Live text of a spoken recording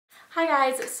Hi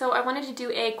guys, so I wanted to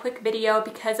do a quick video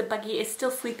because Buggy is still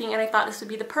sleeping and I thought this would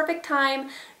be the perfect time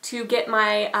to get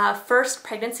my first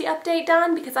pregnancy update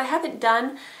done because I haven't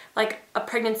done like a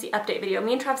pregnancy update video.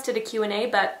 Me and Travis did a Q&A,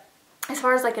 but as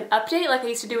far as like an update like I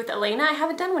used to do with Alaina, I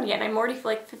haven't done one yet and I'm already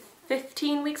like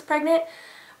 15 weeks pregnant,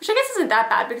 which I guess isn't that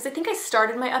bad because I think I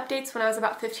started my updates when I was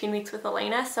about 15 weeks with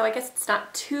Alaina, so I guess it's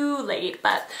not too late,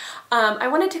 but I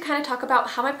wanted to kind of talk about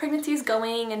how my pregnancy is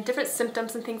going and different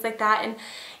symptoms and things like that. And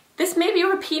this may be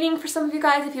repeating for some of you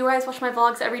guys if you guys watch my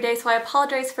vlogs every day, so I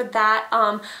apologize for that.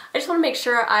 I just want to make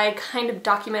sure I kind of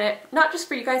document it, not just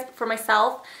for you guys, but for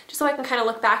myself, just so I can kind of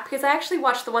look back, because I actually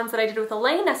watch the ones that I did with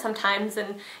Alaina sometimes,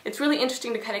 and it's really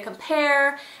interesting to kind of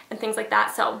compare and things like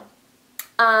that. So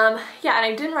yeah, and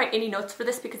I didn't write any notes for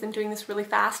this because I'm doing this really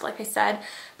fast, like I said,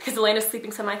 because Alaina's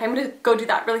sleeping, so I'm like, I'm gonna go do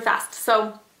that really fast.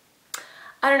 So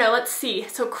I don't know, let's see.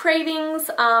 So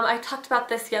cravings, I talked about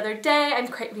this the other day. I'm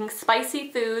craving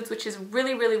spicy foods, which is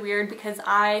really, really weird because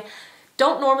I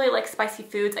don't normally like spicy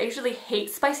foods. I usually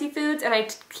hate spicy foods and I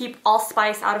keep all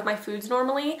spice out of my foods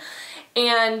normally.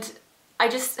 And I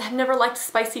just have never liked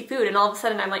spicy food, and all of a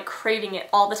sudden I'm like craving it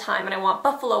all the time, and I want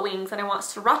buffalo wings and I want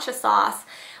sriracha sauce.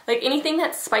 Like anything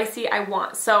that's spicy I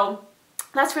want. So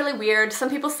that's really weird. Some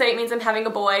people say it means I'm having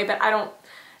a boy, but I don't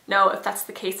know if that's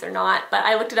the case or not, but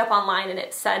I looked it up online and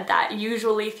it said that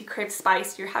usually if you crave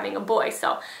spice you're having a boy,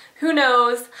 so who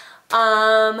knows.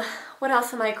 What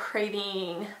else am I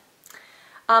craving?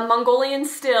 Mongolian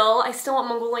still. I still want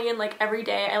Mongolian like every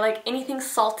day. I like anything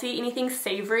salty, anything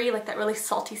savory, like that really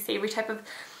salty savory type of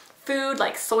food,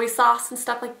 like soy sauce and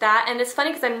stuff like that. And it's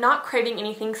funny because I'm not craving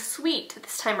anything sweet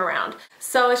this time around,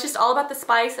 so it's just all about the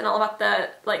spice and all about the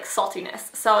like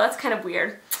saltiness, so that's kind of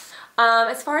weird.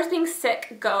 As far as being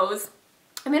sick goes,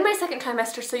 I'm in my second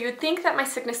trimester, so you would think that my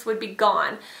sickness would be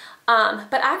gone.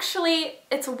 But actually,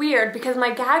 it's weird because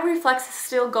my gag reflex is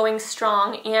still going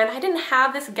strong, and I didn't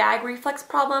have this gag reflex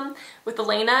problem with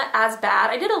Alaina as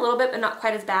bad. I did a little bit, but not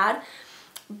quite as bad.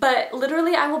 But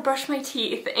literally, I will brush my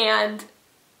teeth and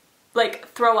like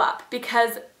throw up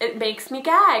because it makes me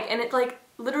gag, and it like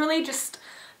literally just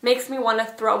makes me want to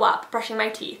throw up brushing my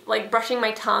teeth, like brushing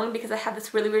my tongue, because I have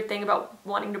this really weird thing about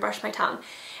wanting to brush my tongue.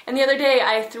 And the other day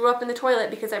I threw up in the toilet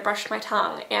because I brushed my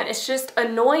tongue, and it's just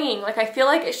annoying. Like I feel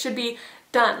like it should be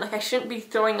done, like I shouldn't be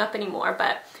throwing up anymore,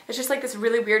 but it's just like this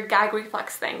really weird gag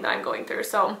reflex thing that I'm going through.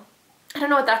 So I don't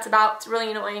know what that's about. It's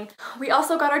really annoying. We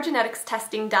also got our genetics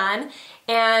testing done,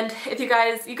 and if you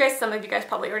guys, some of you guys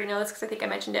probably already know this because I think I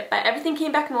mentioned it, but everything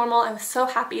came back normal. I was so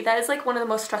happy. That is like one of the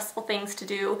most stressful things to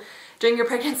do during your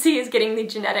pregnancy, is getting the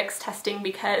genetics testing,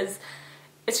 because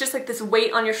it's just like this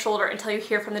weight on your shoulder until you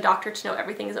hear from the doctor to know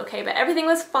everything is okay. But everything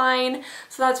was fine,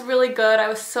 so that's really good. I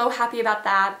was so happy about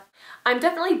that. I'm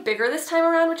definitely bigger this time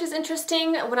around, which is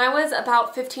interesting. When I was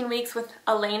about 15 weeks with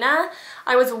Alaina,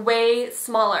 I was way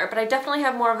smaller, but I definitely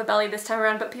have more of a belly this time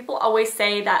around. But people always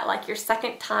say that like your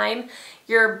second time,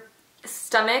 your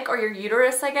stomach or your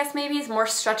uterus, I guess maybe, is more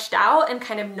stretched out and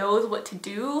kind of knows what to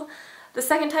do the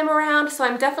second time around. So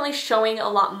I'm definitely showing a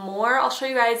lot more. I'll show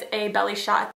you guys a belly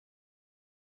shot,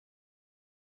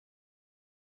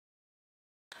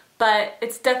 but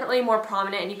it's definitely more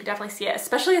prominent and you can definitely see it,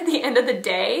 especially at the end of the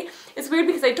day. It's weird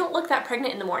because I don't look that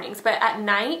pregnant in the mornings, but at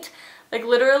night, like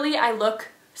literally I look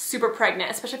super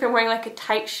pregnant, especially if I'm wearing like a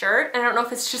tight shirt. And I don't know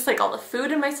if it's just like all the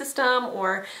food in my system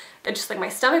or it just like my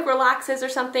stomach relaxes or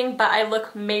something, but I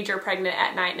look major pregnant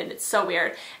at night and it's so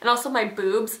weird. And also my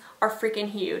boobs are freaking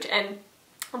huge. And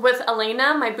with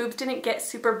Alaina, my boobs didn't get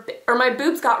super big, or my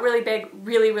boobs got really big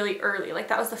really, really early. Like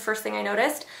that was the first thing I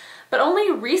noticed. But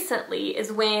only recently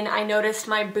is when I noticed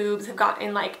my boobs have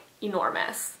gotten like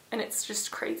enormous, and it's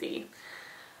just crazy.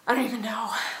 I don't even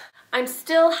know. I'm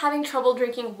still having trouble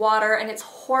drinking water, and it's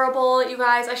horrible, you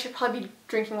guys. I should probably be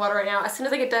drinking water right now. As soon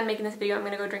as I get done making this video, I'm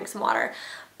gonna go drink some water.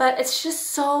 But it's just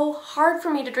so hard for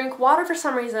me to drink water for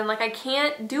some reason. Like I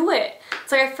can't do it.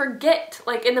 It's like I forget.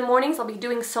 Like in the mornings, I'll be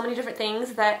doing so many different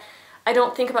things that I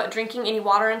don't think about drinking any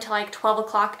water until like 12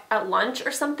 o'clock at lunch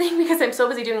or something, because I'm so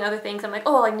busy doing other things. I'm like,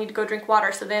 oh, well, I need to go drink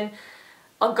water. So then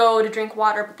I'll go to drink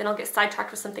water, but then I'll get sidetracked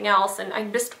with something else. And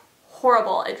I'm just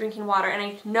horrible at drinking water. And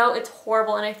I know it's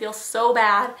horrible and I feel so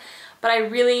bad, but I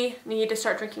really need to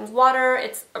start drinking water.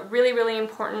 It's really, really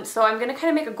important. So I'm going to kind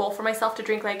of make a goal for myself to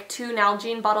drink like 2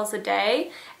 Nalgene bottles a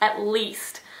day at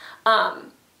least.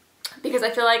 Because I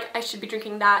feel like I should be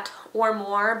drinking that or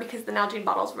more, because the Nalgene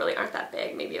bottles really aren't that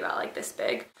big, maybe about like this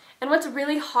big. And what's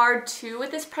really hard too with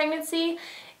this pregnancy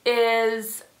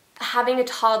is having a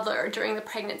toddler during the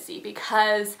pregnancy,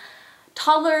 because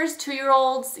toddlers,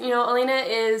 2-year-olds, you know, Alaina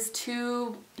is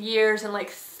 2 years and like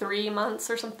 3 months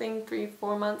or something,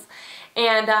 3-4 months,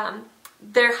 and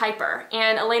they're hyper,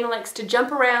 and Alaina likes to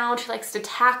jump around, she likes to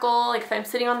tackle, like if I'm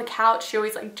sitting on the couch, she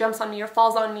always like jumps on me or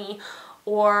falls on me,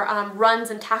 or runs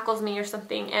and tackles me or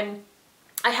something, and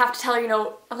I have to tell her, you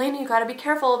know, Alaina, you gotta be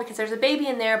careful because there's a baby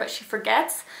in there, but she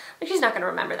forgets. Like, she's not gonna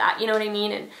remember that, you know what I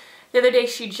mean? And the other day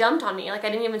she jumped on me, like I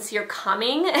didn't even see her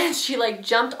coming, and she like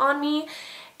jumped on me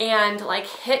and like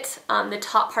hit the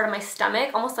top part of my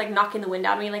stomach, almost like knocking the wind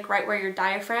out of me, like right where your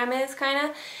diaphragm is,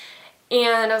 kinda.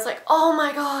 And I was like, oh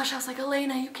my gosh, I was like,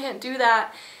 Alaina, you can't do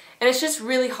that. And it's just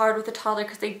really hard with a toddler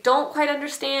because they don't quite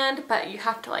understand, but you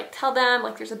have to like tell them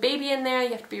like there's a baby in there, you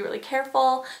have to be really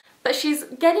careful. But she's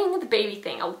getting the baby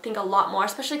thing, I think, a lot more,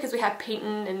 especially because we have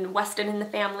Peyton and Weston in the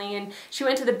family, and she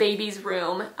went to the baby's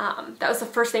room. That was the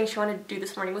first thing she wanted to do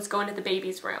this morning, was go into the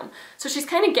baby's room. So she's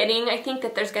kind of getting, I think,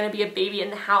 that there's going to be a baby in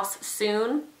the house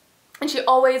soon. And she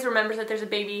always remembers that there's a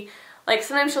baby. Like,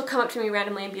 sometimes she'll come up to me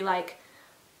randomly and be like,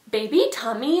 baby,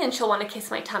 tummy, and she'll want to kiss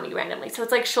my tummy randomly. So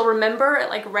it's like she'll remember at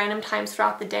like random times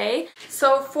throughout the day.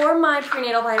 So for my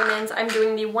prenatal vitamins, I'm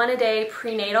doing the 1-a-day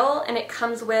prenatal, and it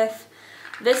comes with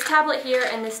this tablet here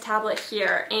and this tablet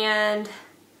here, and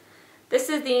this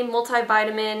is the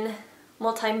multivitamin,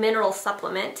 multi-mineral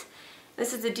supplement.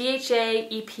 This is the DHA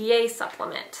EPA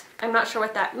supplement. I'm not sure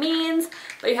what that means,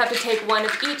 but you have to take one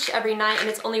of each every night, and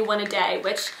it's only one a day,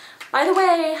 which, by the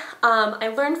way, I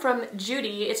learned from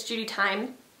Judy, it's Judy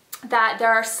time, that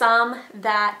there are some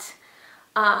that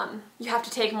you have to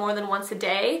take more than once a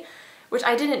day, which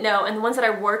I didn't know, and the ones that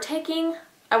I were taking,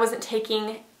 I wasn't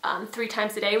taking 3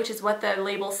 times a day, which is what the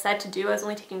label said to do. I was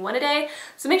only taking 1 a day.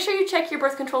 So make sure you check your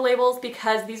birth control labels,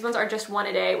 because these ones are just 1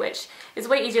 a day, which is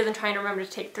way easier than trying to remember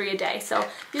to take 3 a day. So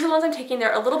these are the ones I'm taking.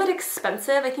 They're a little bit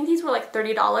expensive. I think these were like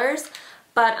 $30,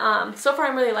 but so far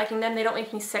I'm really liking them. They don't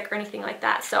make me sick or anything like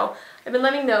that. So I've been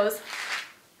loving those.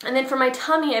 And then for my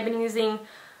tummy, I've been using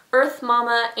Earth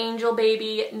Mama Angel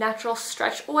Baby Natural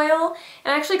Stretch Oil.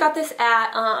 And I actually got this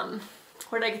at,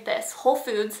 where did I get this? Whole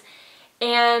Foods.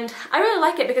 And I really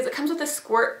like it because it comes with a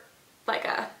squirt, like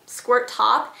a squirt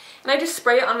top, and I just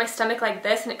spray it on my stomach like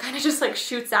this, and it kind of just like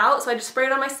shoots out. So I just spray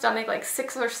it on my stomach like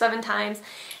 6 or 7 times,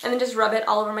 and then just rub it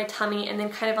all over my tummy, and then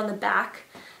kind of on the back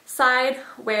side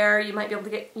where you might be able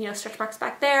to get, you know, stretch marks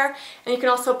back there. And you can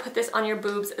also put this on your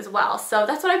boobs as well. So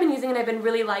that's what I've been using, and I've been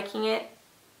really liking it.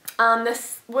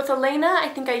 This with Alaina, I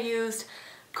think I used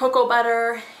cocoa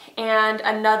butter and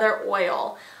another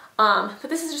oil. But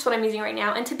this is just what I'm using right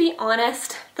now. And to be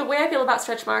honest, the way I feel about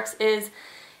stretch marks is,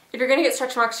 if you're gonna get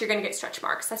stretch marks, you're gonna get stretch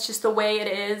marks. That's just the way it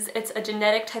is. It's a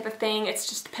genetic type of thing. It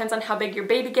just depends on how big your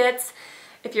baby gets,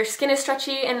 if your skin is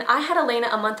stretchy. And I had Alaina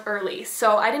a month early,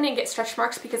 so I didn't get stretch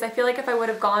marks because I feel like if I would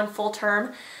have gone full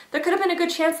term, there could have been a good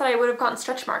chance that I would have gotten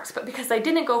stretch marks. But because I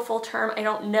didn't go full term, I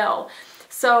don't know.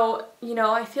 So, you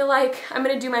know, I feel like I'm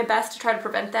gonna do my best to try to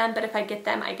prevent them, but if I get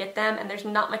them, I get them, and there's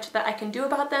not much that I can do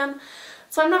about them.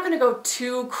 So I'm not going to go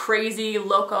too crazy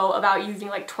loco about using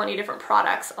like 20 different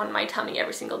products on my tummy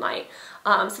every single night.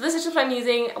 So this is just what I'm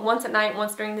using once at night,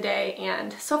 once during the day,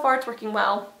 and so far it's working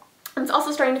well. I'm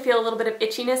also starting to feel a little bit of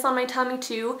itchiness on my tummy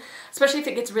too, especially if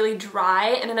it gets really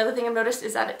dry. And another thing I've noticed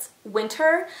is that it's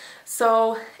winter,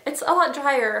 so it's a lot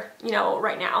drier, you know,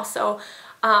 right now. So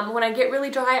when I get really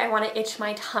dry, I want to itch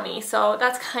my tummy. So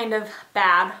that's kind of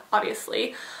bad,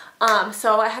 obviously.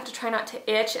 So I have to try not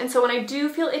to itch, and so when I do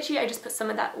feel itchy, I just put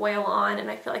some of that oil on, and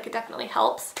I feel like it definitely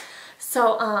helps.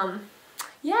 So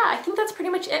yeah, I think that's pretty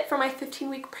much it for my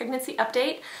 15-week pregnancy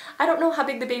update. I don't know how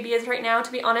big the baby is right now.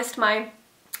 To be honest, my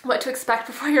what to expect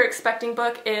before you're expecting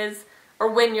book is, or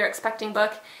when you're expecting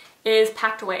book, is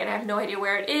packed away, and I have no idea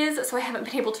where it is, so I haven't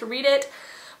been able to read it.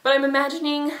 But I'm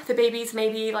imagining the baby's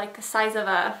maybe like the size of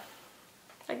a,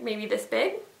 like maybe this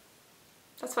big.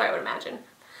 That's what I would imagine.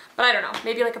 But I don't know,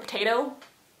 maybe like a potato,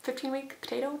 15-week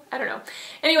potato? I don't know.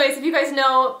 Anyways, if you guys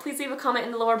know, please leave a comment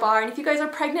in the lower bar. And if you guys are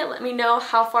pregnant, let me know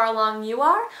how far along you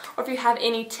are, or if you have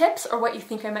any tips or what you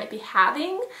think I might be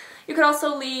having. You could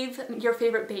also leave your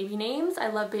favorite baby names. I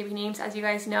love baby names, as you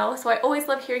guys know. So I always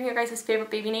love hearing your guys'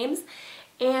 favorite baby names.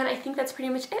 And I think that's pretty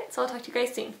much it. So I'll talk to you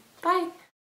guys soon. Bye!